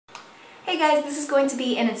Hey guys, this is going to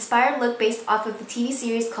be an inspired look based off of the TV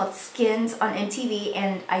series called Skins on MTV,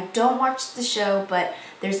 and I don't watch the show, but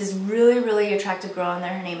there's this really attractive girl in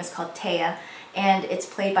there. Her name is called Taya, and it's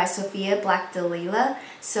played by Sofia Black D'elia.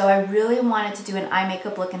 So I really wanted to do an eye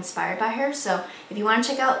makeup look inspired by her. So if you want to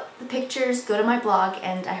check out the pictures, go to my blog,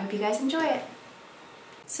 and I hope you guys enjoy it.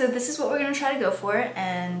 So this is what we're going to try to go for,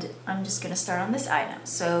 and I'm just going to start on this eye now.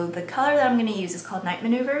 So the color that I'm going to use is called Night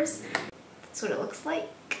Maneuvers. That's what it looks like.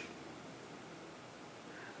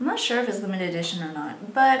 I'm not sure if it's limited edition or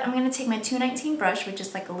not, but I'm going to take my 219 brush, which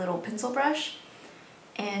is like a little pencil brush,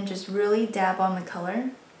 and just really dab on the color.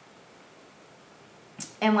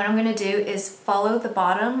 And what I'm going to do is follow the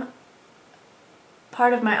bottom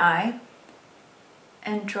part of my eye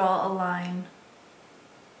and draw a line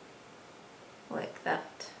like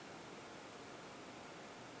that.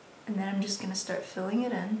 And then I'm just going to start filling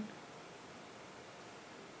it in.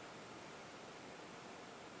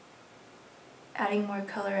 Adding more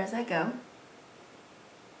color as I go.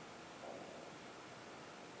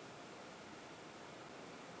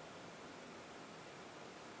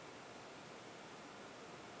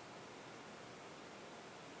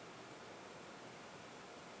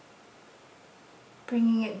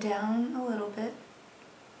 Bringing it down a little bit.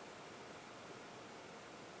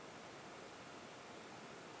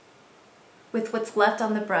 With what's left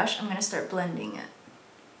on the brush, I'm going to start blending it.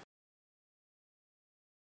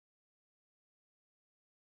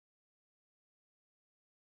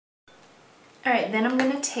 Alright, then I'm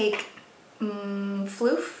going to take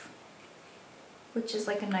Phloof, which is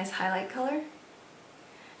like a nice highlight color.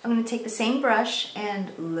 I'm going to take the same brush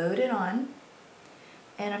and load it on,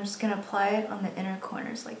 and I'm just going to apply it on the inner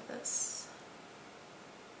corners like this.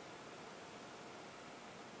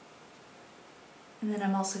 And then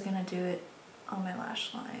I'm also going to do it on my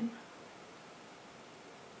lash line.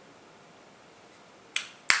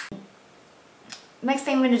 Next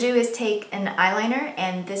thing I'm going to do is take an eyeliner,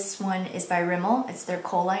 and this one is by Rimmel. It's their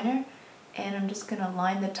kohl liner, and I'm just going to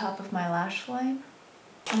line the top of my lash line.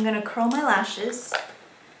 I'm going to curl my lashes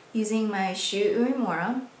using my Shu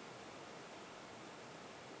Uemura.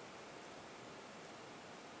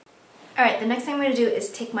 Alright, the next thing I'm going to do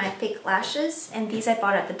is take my fake lashes, and these I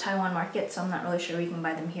bought at the Taiwan market, so I'm not really sure where you can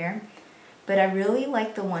buy them here. But I really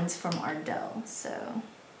like the ones from Ardell, so...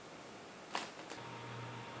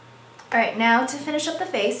 Alright, now to finish up the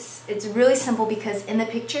face, it's really simple because in the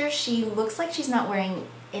picture she looks like she's not wearing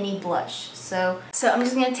any blush. So I'm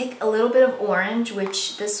just going to take a little bit of orange,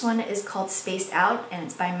 which this one is called Spaced Out, and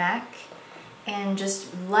it's by MAC, and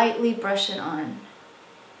just lightly brush it on,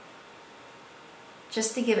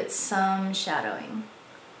 just to give it some shadowing.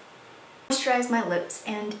 Moisturize my lips,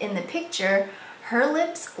 and in the picture, her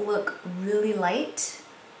lips look really light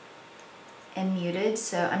and muted,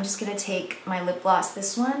 so I'm just going to take my lip gloss.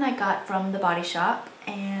 This one I got from the Body Shop,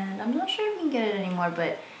 and I'm not sure if you can get it anymore,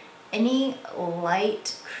 but any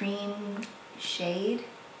light cream shade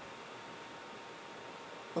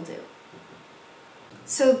will do.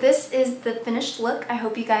 So this is the finished look. I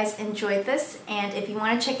hope you guys enjoyed this, and if you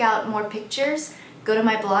want to check out more pictures, go to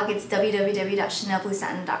my blog. It's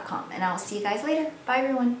www.chanelbluesatin.com, and I'll see you guys later. Bye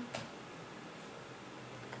everyone.